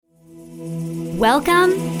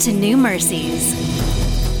Welcome to New Mercies,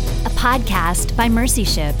 a podcast by Mercy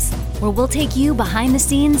Ships, where we'll take you behind the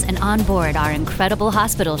scenes and on board our incredible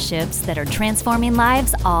hospital ships that are transforming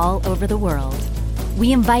lives all over the world.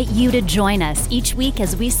 We invite you to join us each week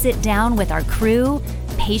as we sit down with our crew,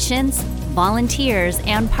 patients, volunteers,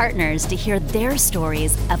 and partners to hear their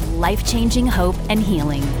stories of life-changing hope and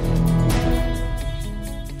healing.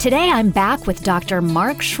 Today, I'm back with Dr.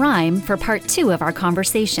 Mark Shrime for part 2 of our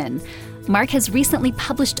conversation. Mark has recently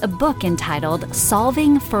published a book entitled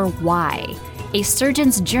Solving for Why, a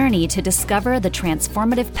surgeon's journey to discover the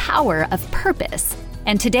transformative power of purpose.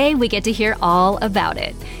 And today we get to hear all about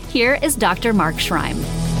it. Here is Dr. Mark Shrime.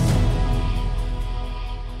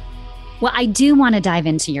 Well, I do want to dive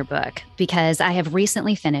into your book because I have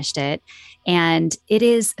recently finished it and it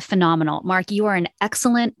is phenomenal. Mark, you are an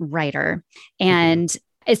excellent writer, and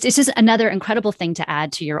it's just another incredible thing to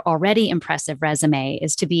add to your already impressive resume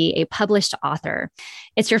is to be a published author.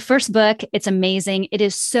 It's your first book. It's amazing. It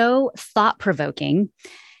is so thought-provoking,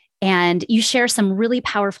 and you share some really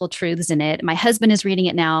powerful truths in it. My husband is reading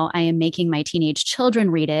it now. I am making my teenage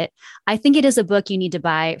children read it. I think it is a book you need to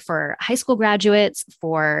buy for high school graduates,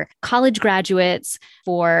 for college graduates,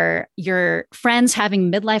 for your friends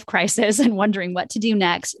having midlife crisis and wondering what to do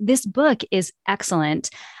next. This book is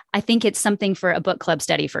excellent. I think it's something for a book club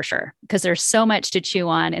study for sure, because there's so much to chew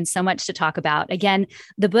on and so much to talk about. Again,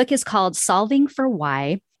 the book is called Solving for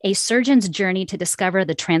Why, a surgeon's journey to discover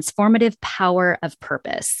the transformative power of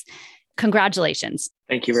purpose. Congratulations.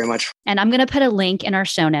 Thank you very much. And I'm going to put a link in our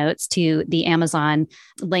show notes to the Amazon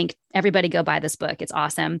link. Everybody go buy this book. It's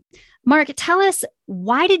awesome. Mark, tell us,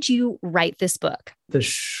 why did you write this book? The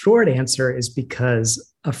short answer is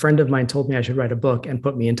because a friend of mine told me I should write a book and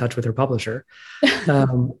put me in touch with her publisher.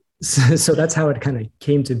 So that's how it kind of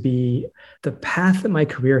came to be. The path that my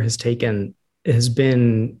career has taken has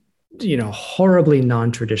been, horribly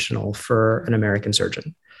non-traditional for an American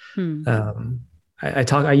surgeon.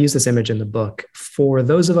 I use this image in the book. For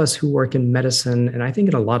those of us who work in medicine, and I think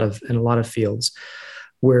in a lot of fields,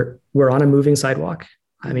 we're on a moving sidewalk.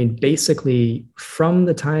 I mean, basically, from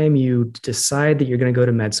the time you decide that you're going to go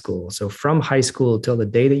to med school, so from high school till the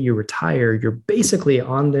day that you retire, you're basically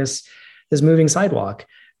on this moving sidewalk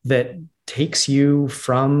that takes you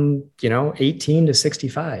from 18 to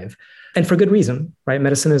 65, and for good reason, right?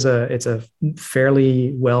 Medicine is a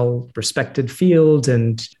fairly well respected field,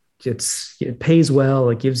 and it pays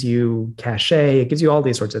well. It gives you cachet. It gives you all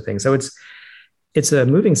these sorts of things. So it's a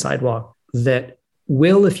moving sidewalk that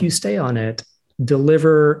will, if you stay on it,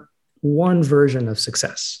 deliver one version of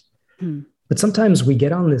success. But sometimes we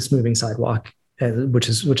get on this moving sidewalk, which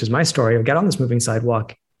is my story. I get on this moving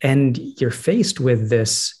sidewalk and you're faced with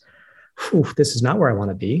this, this is not where I want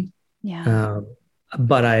to be. Yeah.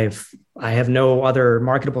 But I have no other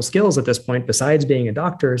marketable skills at this point besides being a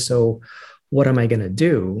doctor. So what am I going to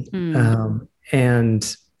do?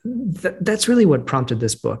 And that's really what prompted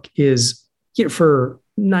this book is, for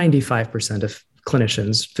 95% of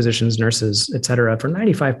clinicians, physicians, nurses, et cetera, for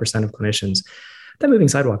 95% of clinicians, that moving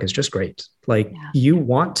sidewalk is just great. You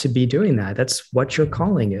want to be doing that. That's what your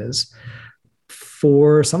calling is.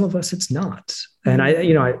 For some of us, it's not. And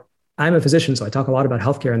I'm a physician, so I talk a lot about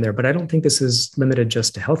healthcare in there, but I don't think this is limited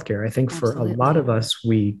just to healthcare. I think for a lot of us,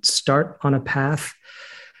 we start on a path.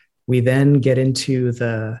 We then get into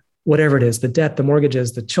whatever it is, the debt, the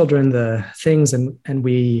mortgages, the children, the things, and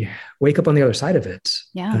we wake up on the other side of it.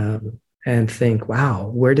 Yeah. And think,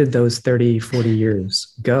 wow, where did those 30, 40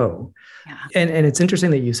 years go? Yeah. And it's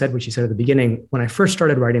interesting that you said what you said at the beginning. When I first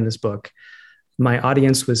started writing this book, my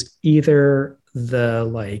audience was either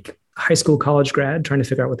the high school, college grad trying to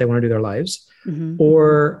figure out what they want to do with their lives,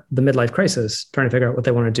 or the midlife crisis trying to figure out what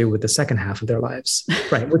they want to do with the second half of their lives,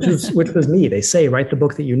 right? Which was me. They say, write the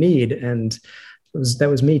book that you need. And that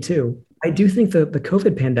was me too. I do think that the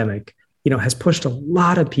COVID pandemic, has pushed a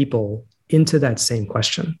lot of people into that same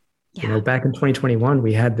question. Yeah. Back in 2021,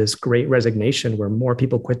 we had this great resignation where more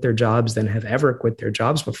people quit their jobs than have ever quit their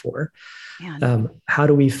jobs before. How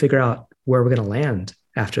do we figure out where we're going to land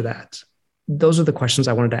after that? Those are the questions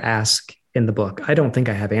I wanted to ask in the book. I don't think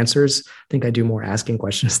I have answers. I think I do more asking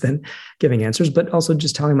questions than giving answers, but also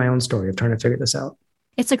just telling my own story of trying to figure this out.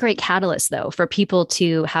 It's a great catalyst, though, for people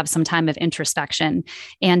to have some time of introspection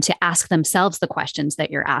and to ask themselves the questions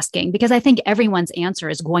that you're asking, because I think everyone's answer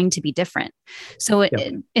is going to be different. So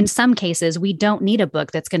in some cases, we don't need a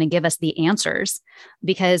book that's going to give us the answers,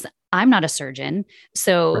 because I'm not a surgeon.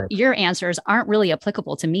 So your answers aren't really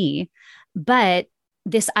applicable to me. But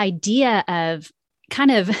this idea of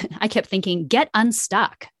I kept thinking, get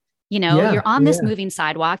unstuck. You're Yeah. on this Yeah. moving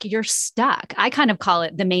sidewalk, you're stuck. I kind of call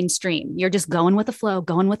it the mainstream. You're just going with the flow,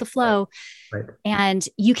 going with the Right. flow. Right. And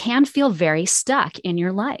you can feel very stuck in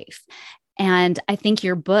your life. And I think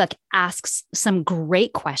your book asks some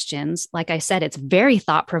great questions. Like I said, it's very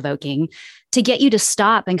thought provoking to get you to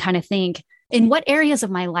stop and kind of think, in what areas of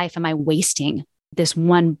my life am I wasting this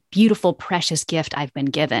one beautiful, precious gift I've been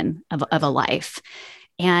given of a life?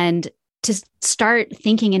 And to start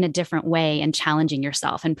thinking in a different way and challenging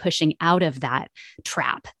yourself and pushing out of that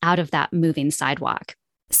trap, out of that moving sidewalk.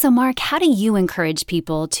 So, Mark, how do you encourage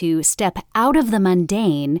people to step out of the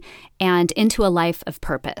mundane and into a life of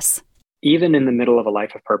purpose? Even in the middle of a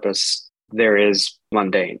life of purpose, there is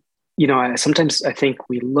mundane. Sometimes I think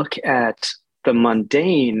we look at the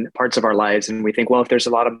mundane parts of our lives and we think, well, if there's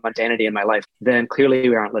a lot of mundanity in my life, then clearly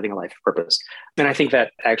we aren't living a life of purpose. And I think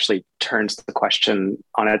that actually turns the question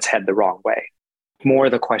on its head the wrong way.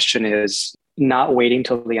 More the question is not waiting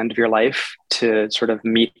till the end of your life to sort of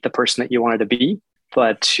meet the person that you wanted to be,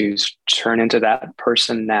 but to turn into that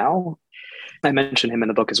person now. I mentioned him in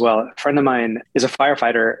the book as well. A friend of mine is a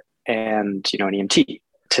firefighter and, an EMT.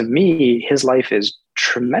 To me, his life is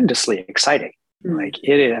tremendously exciting. Like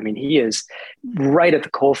he is right at the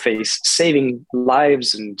coalface, saving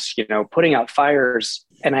lives and, putting out fires.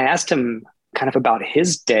 And I asked him kind of about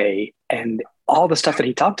his day and all the stuff that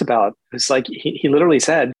he talked about. It's like, he literally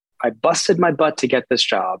said, I busted my butt to get this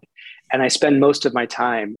job. And I spend most of my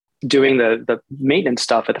time doing the maintenance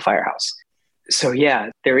stuff at the firehouse. So yeah,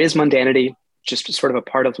 there is mundanity, just sort of a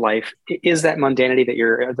part of life. Is that mundanity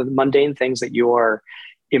the mundane things that you are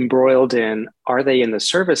embroiled in, are they in the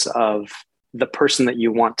service of the person that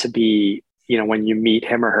you want to be, when you meet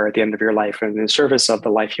him or her at the end of your life, and in the service of the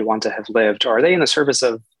life you want to have lived? Or are they in the service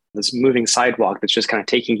of this moving sidewalk that's just kind of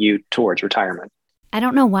taking you towards retirement? I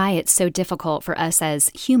don't know why it's so difficult for us as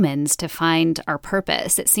humans to find our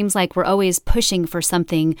purpose. It seems like we're always pushing for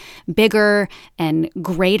something bigger and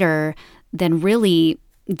greater than really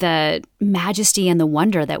the majesty and the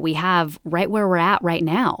wonder that we have right where we're at right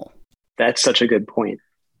now. That's such a good point.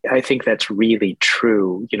 I think that's really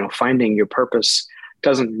true. Finding your purpose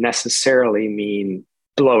doesn't necessarily mean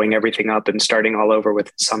blowing everything up and starting all over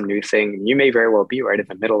with some new thing. You may very well be right in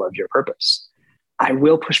the middle of your purpose. I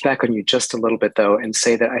will push back on you just a little bit, though, and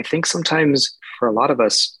say that I think sometimes for a lot of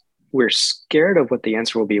us, we're scared of what the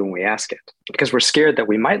answer will be when we ask it, because we're scared that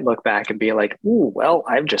we might look back and be like, ooh, well,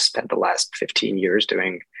 I've just spent the last 15 years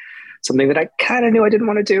doing something that I kind of knew I didn't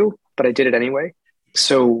want to do, but I did it anyway.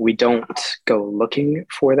 So we don't go looking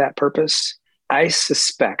for that purpose. I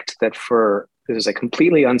suspect that this is a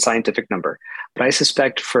completely unscientific number, but I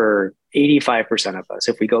suspect for 85% of us,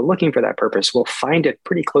 if we go looking for that purpose, we'll find it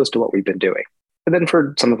pretty close to what we've been doing. And then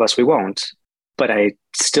for some of us, we won't. But I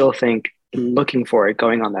still think looking for it,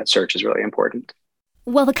 going on that search is really important.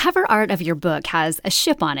 Well, the cover art of your book has a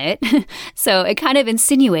ship on it, so it kind of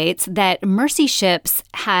insinuates that Mercy Ships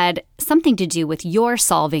had something to do with your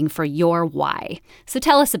solving for your why. So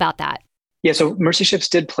tell us about that. Yeah, so Mercy Ships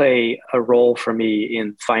did play a role for me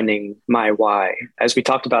in finding my why. As we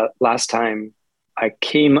talked about last time, I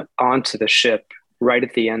came onto the ship right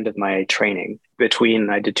at the end of my training.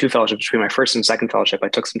 I did 2 fellowships. Between my first and second fellowship, I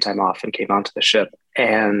took some time off and came onto the ship.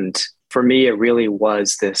 And for me, it really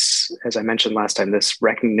was this, as I mentioned last time, this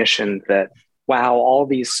recognition that, wow, all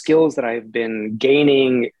these skills that I've been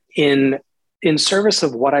gaining in service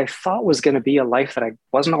of what I thought was going to be a life that I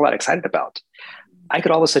wasn't all that excited about, I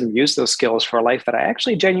could all of a sudden use those skills for a life that I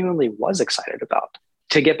actually genuinely was excited about.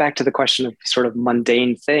 To get back to the question of sort of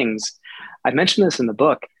mundane things, I mentioned this in the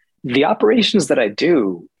book. The operations that I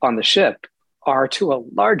do on the ship are to a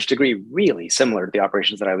large degree really similar to the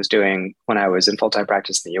operations that I was doing when I was in full-time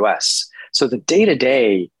practice in the US. So the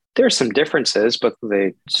day-to-day, there's some differences, but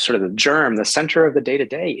the sort of the germ, the center of the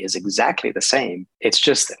day-to-day is exactly the same. It's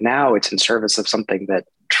just that now it's in service of something that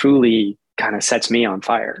truly kind of sets me on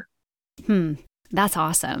fire. That's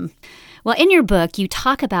awesome. Well, in your book, you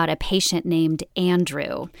talk about a patient named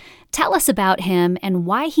Andrew. Tell us about him and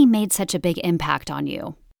why he made such a big impact on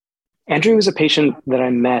you. Andrew was a patient that I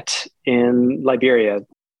met in Liberia.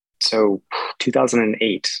 So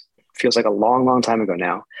 2008 feels like a long, long time ago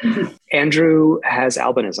now. Andrew has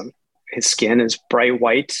albinism. His skin is bright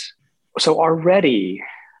white. So already,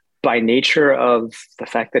 by nature of the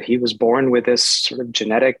fact that he was born with this sort of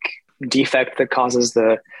genetic defect that causes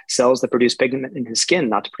the cells that produce pigment in his skin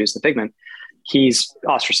not to produce the pigment, he's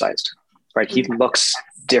ostracized, right? He looks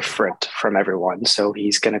different from everyone. So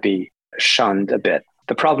he's going to be shunned a bit.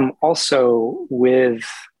 The problem also with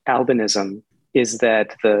albinism is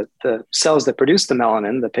that the cells that produce the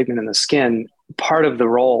melanin, the pigment in the skin, part of the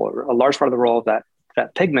role, or a large part of the role of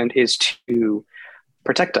that pigment is to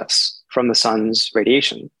protect us from the sun's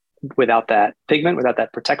radiation. Without that pigment, without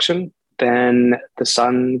that protection, then the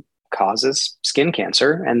sun causes skin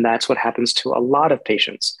cancer. And that's what happens to a lot of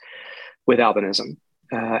patients with albinism.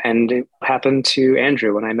 And it happened to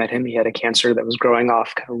Andrew. When I met him, he had a cancer that was growing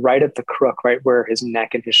off kind of right at the crook, right where his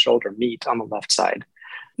neck and his shoulder meet on the left side.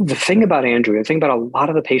 The thing about Andrew, the thing about a lot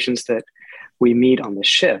of the patients that we meet on the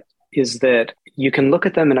ship is that you can look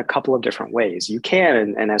at them in a couple of different ways. You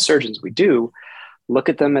can, and as surgeons we do, look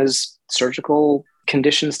at them as surgical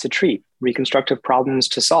conditions to treat, reconstructive problems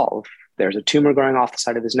to solve. There's a tumor growing off the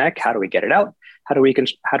side of his neck. How do we get it out? How do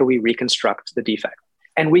we reconstruct the defect?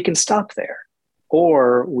 And we can stop there.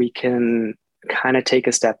 Or we can kind of take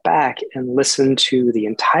a step back and listen to the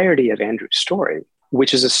entirety of Andrew's story,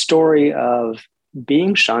 which is a story of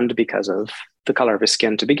being shunned because of the color of his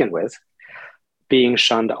skin to begin with, being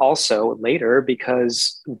shunned also later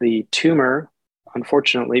because the tumor,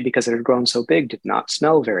 unfortunately, because it had grown so big, did not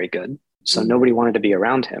smell very good. So nobody wanted to be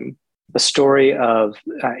around him. The story of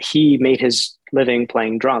he made his living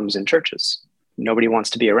playing drums in churches. Nobody wants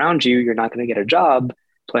to be around you. You're not going to get a job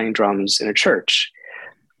playing drums in a church.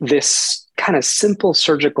 This kind of simple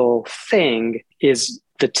surgical thing is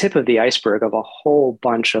the tip of the iceberg of a whole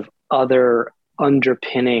bunch of other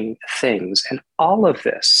underpinning things. And all of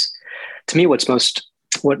this, to me, what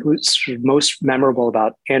was most memorable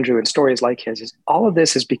about Andrew and stories like his is all of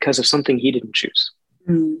this is because of something he didn't choose.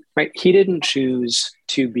 Right? He didn't choose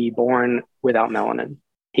to be born without melanin.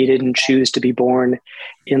 He didn't choose to be born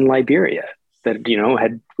in Liberia that,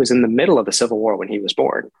 was in the middle of the Civil War when he was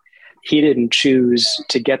born. He didn't choose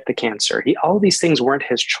to get the cancer. All these things weren't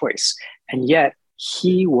his choice. And yet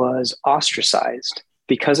he was ostracized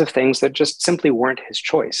because of things that just simply weren't his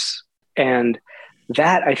choice. And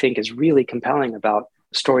that, I think, is really compelling about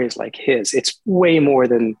stories like his. It's way more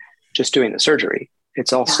than just doing the surgery.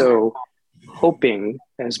 It's also hoping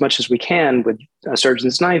as much as we can with a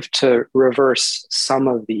surgeon's knife to reverse some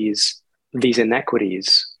of these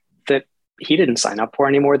inequities that he didn't sign up for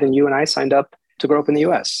any more than you and I signed up to grow up in the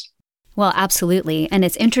US. Well, absolutely. And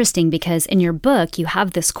it's interesting because in your book, you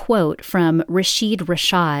have this quote from Rashid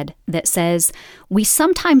Rashad that says, "We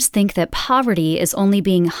sometimes think that poverty is only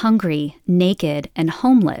being hungry, naked, and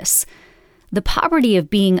homeless. The poverty of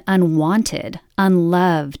being unwanted,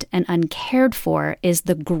 unloved, and uncared for is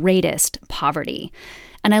the greatest poverty."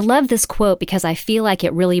 And I love this quote because I feel like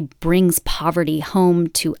it really brings poverty home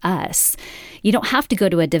to us. You don't have to go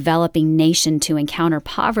to a developing nation to encounter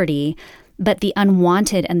poverty, but the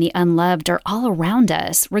unwanted and the unloved are all around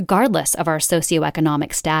us, regardless of our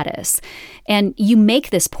socioeconomic status. And you make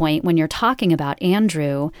this point when you're talking about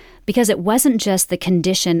Andrew, because it wasn't just the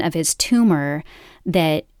condition of his tumor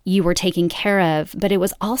that you were taking care of, but it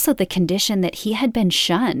was also the condition that he had been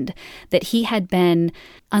shunned, that he had been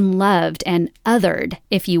unloved and othered,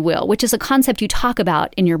 if you will, which is a concept you talk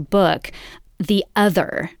about in your book, the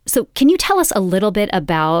other. So can you tell us a little bit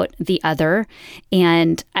about the other?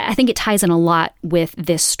 And I think it ties in a lot with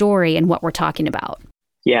this story and what we're talking about.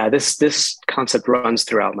 Yeah, this concept runs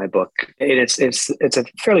throughout my book. It's a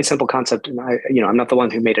fairly simple concept, and I'm not the one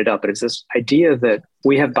who made it up, but it's this idea that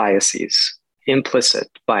we have biases, implicit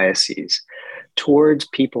biases towards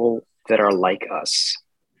people that are like us.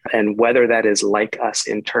 And whether that is like us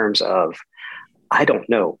in terms of, I don't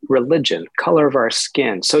know, religion, color of our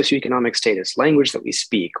skin, socioeconomic status, language that we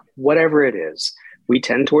speak, whatever it is, we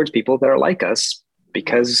tend towards people that are like us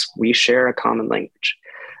because we share a common language.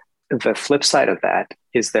 The flip side of that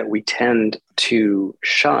is that we tend to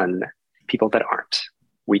shun people that aren't.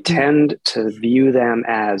 We tend to view them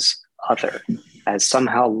as other, as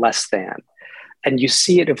somehow less than. And you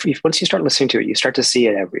see it, once you start listening to it, you start to see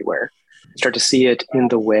it everywhere. You start to see it in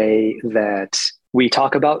the way that we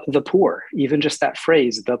talk about the poor. Even just that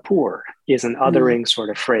phrase, the poor, is an othering sort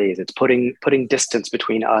of phrase. It's putting distance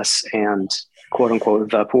between us and quote unquote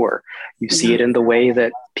the poor. You see it in the way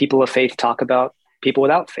that people of faith talk about people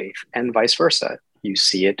without faith and vice versa. You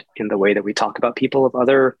see it in the way that we talk about people of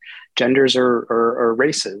other genders or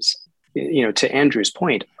races. To Andrew's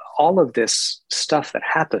point, all of this stuff that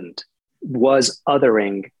happened was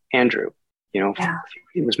othering Andrew.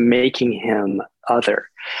 It was making him other.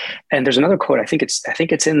 And there's another quote, I think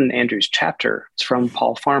it's in Andrew's chapter. It's from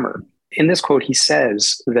Paul Farmer. In this quote, he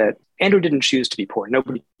says that Andrew didn't choose to be poor.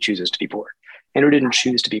 Nobody chooses to be poor. Andrew didn't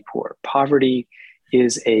choose to be poor. Poverty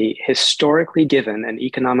is a historically given and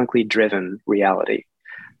economically driven reality.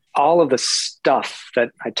 All of the stuff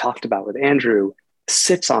that I talked about with Andrew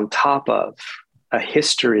sits on top of a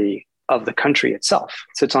history of the country itself.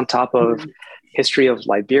 It sits on top of history of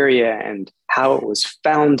Liberia and how it was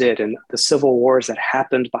founded and the civil wars that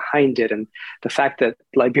happened behind it, and the fact that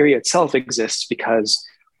Liberia itself exists because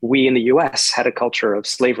we in the US had a culture of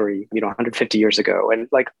slavery, 150 years ago. And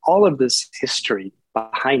like all of this history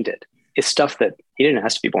behind it is stuff that he didn't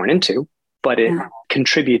ask to be born into, but it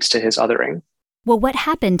contributes to his othering. Well, what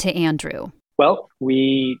happened to Andrew? Well,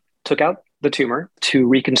 we took out the tumor to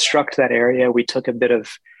reconstruct that area. We took a bit of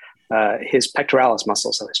his pectoralis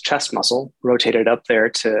muscle, so his chest muscle, rotated up there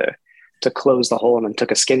to close the hole, and then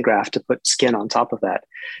took a skin graft to put skin on top of that.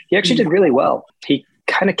 He actually did really well. He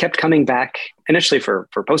kind of kept coming back initially for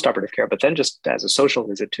post-operative care, but then just as a social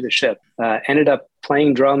visit to the ship, ended up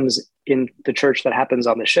playing drums in the church that happens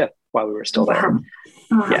on the ship while we were still there.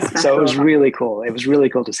 Yeah, so it was really cool. It was really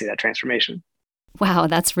cool to see that transformation. Wow,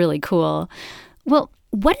 that's really cool. Well,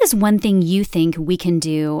 what is one thing you think we can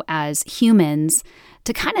do as humans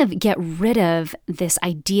to kind of get rid of this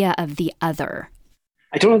idea of the other?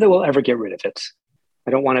 I don't know that we'll ever get rid of it.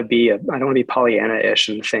 I don't want to be Pollyanna-ish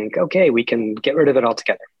and think, okay, we can get rid of it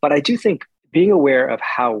altogether. But I do think being aware of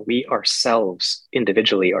how we ourselves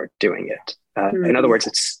individually are doing it. In other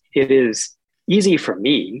words, it is easy for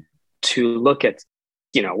me to look at,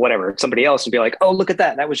 whatever, somebody else and be like, oh, look at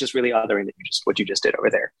that. That was just really othering what you just did over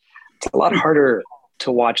there. It's a lot harder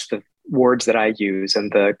to watch the words that I use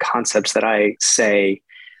and the concepts that I say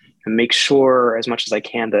and make sure as much as I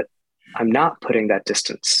can that I'm not putting that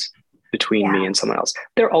distance between me and someone else.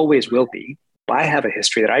 There always will be. I have a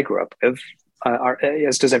history that I grew up with,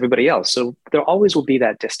 as does everybody else. So there always will be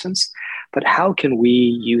that distance. But how can we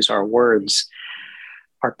use our words,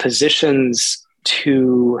 our positions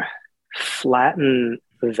to flatten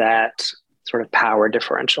that sort of power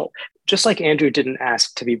differential? Just like Andrew didn't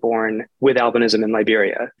ask to be born with albinism in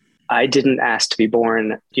Liberia, I didn't ask to be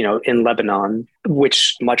born, in Lebanon,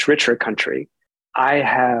 which much richer country. I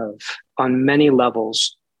have, on many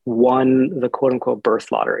levels, won the quote unquote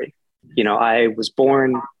birth lottery. I was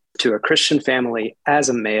born to a Christian family as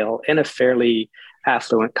a male in a fairly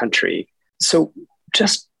affluent country. So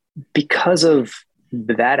just because of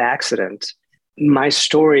that accident, my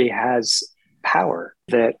story has power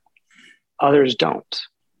that others don't.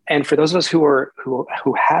 And for those of us who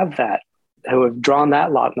have that, who have drawn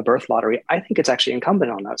that lot in the birth lottery, I think it's actually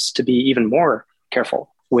incumbent on us to be even more careful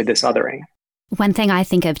with this othering. One thing I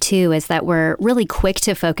think of too is that we're really quick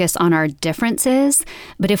to focus on our differences,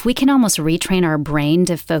 but if we can almost retrain our brain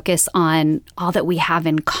to focus on all that we have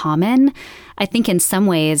in common, I think in some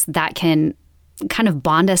ways that can kind of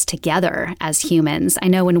bond us together as humans. I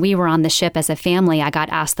know when we were on the ship as a family, I got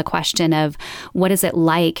asked the question of what is it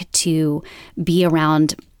like to be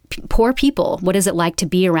around poor people? What is it like to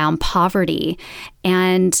be around poverty?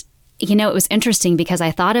 And it was interesting because I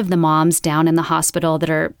thought of the moms down in the hospital that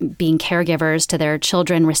are being caregivers to their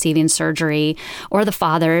children receiving surgery, or the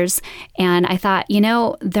fathers. And I thought,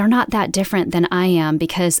 they're not that different than I am,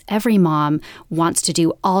 because every mom wants to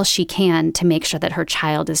do all she can to make sure that her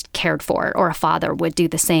child is cared for, or a father would do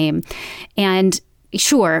the same. And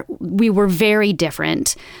sure, we were very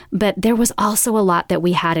different, but there was also a lot that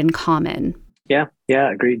we had in common. Yeah,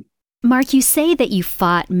 agreed. Mark, you say that you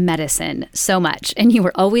fought medicine so much and you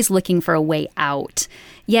were always looking for a way out.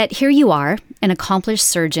 Yet here you are, an accomplished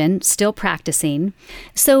surgeon, still practicing.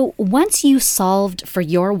 So once you solved for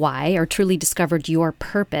your why, or truly discovered your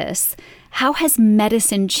purpose, how has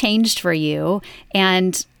medicine changed for you?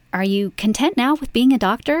 And are you content now with being a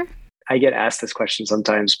doctor? I get asked this question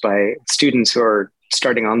sometimes by students who are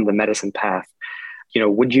starting on the medicine path.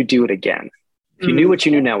 Would you do it again? If you knew what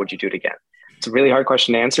you knew now, would you do it again? It's a really hard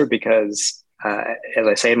question to answer because, as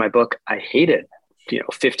I say in my book, I hated,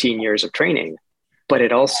 15 years of training, but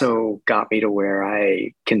it also got me to where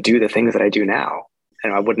I can do the things that I do now.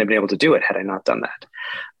 And I wouldn't have been able to do it had I not done that.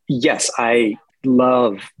 Yes, I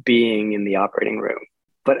love being in the operating room,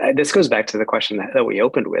 but this goes back to the question that we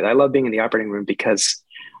opened with. I love being in the operating room because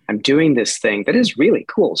I'm doing this thing that is really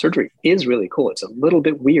cool. Surgery is really cool. It's a little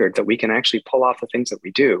bit weird that we can actually pull off the things that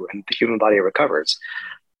we do and the human body recovers.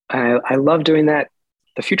 I love doing that.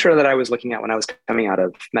 The future that I was looking at when I was coming out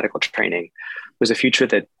of medical training was a future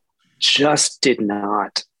that just did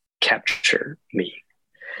not capture me.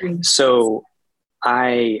 So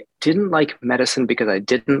I didn't like medicine because I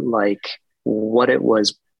didn't like what it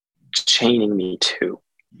was chaining me to.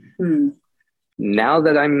 Now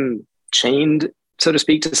that I'm chained, so to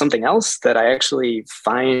speak, to something else that I actually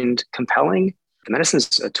find compelling, the medicine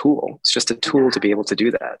is a tool. It's just a tool to be able to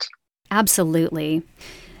do that. Absolutely.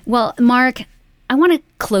 Well, Mark, I want to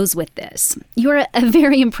close with this. You're a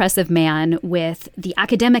very impressive man with the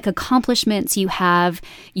academic accomplishments you have,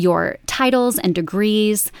 your titles and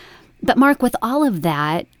degrees. But Mark, with all of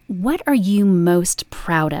that, what are you most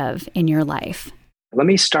proud of in your life? Let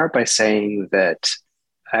me start by saying that,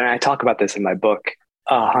 and I talk about this in my book,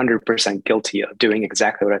 100% guilty of doing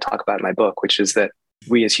exactly what I talk about in my book, which is that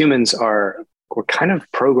we as humans we're kind of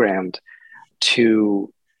programmed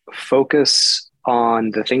to focus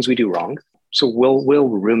on the things we do wrong. So we'll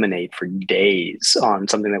ruminate for days on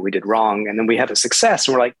something that we did wrong. And then we have a success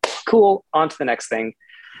and we're like, cool, on to the next thing.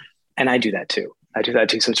 And I do that too.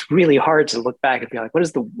 So it's really hard to look back and be like, what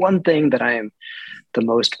is the one thing that I am the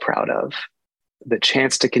most proud of? The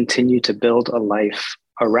chance to continue to build a life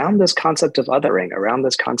around this concept of othering, around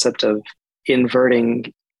this concept of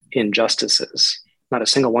inverting injustices. Not a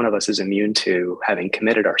single one of us is immune to having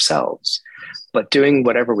committed ourselves, but doing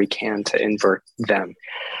whatever we can to invert them.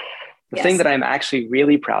 The thing that I'm actually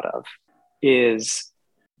really proud of is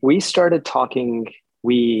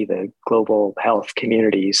the global health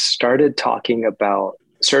community started talking about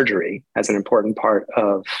surgery as an important part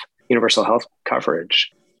of universal health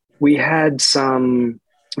coverage. We didn't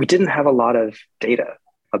have a lot of data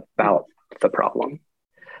about the problem.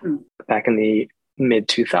 Back in the mid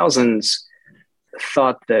 2000s,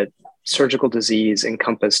 thought that surgical disease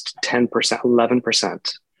encompassed 10%,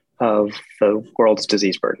 11% of the world's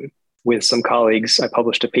disease burden. With some colleagues, I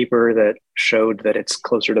published a paper that showed that it's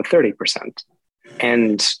closer to 30%.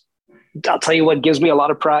 And I'll tell you what gives me a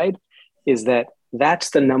lot of pride is that that's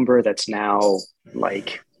the number that's now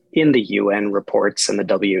like in the UN reports and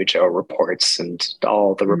the WHO reports and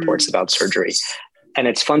all the reports about surgery. And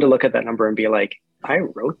it's fun to look at that number and be like, I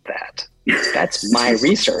wrote that. That's my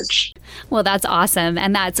research. Well, that's awesome.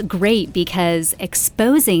 And that's great because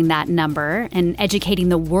exposing that number and educating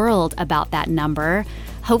the world about that number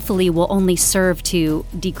hopefully will only serve to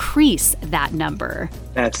decrease that number.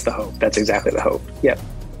 That's the hope. That's exactly the hope. Yep.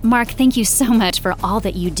 Mark, thank you so much for all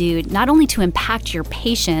that you do, not only to impact your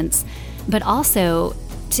patients, but also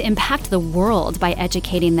to impact the world by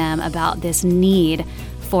educating them about this need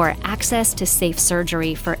for access to safe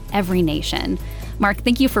surgery for every nation. Mark,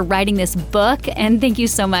 thank you for writing this book, and thank you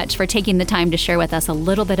so much for taking the time to share with us a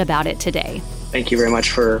little bit about it today. Thank you very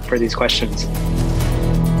much for these questions.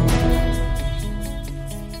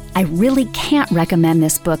 I really can't recommend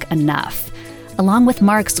this book enough. Along with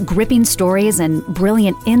Mark's gripping stories and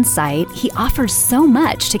brilliant insight, he offers so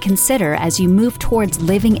much to consider as you move towards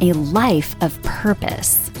living a life of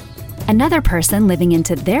purpose. Another person living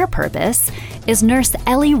into their purpose is Nurse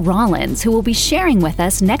Ellie Rollins, who will be sharing with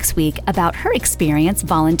us next week about her experience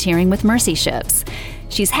volunteering with Mercy Ships.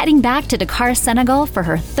 She's heading back to Dakar, Senegal for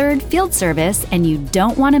her 3rd field service, and you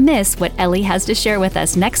don't want to miss what Ellie has to share with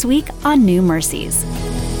us next week on New Mercies.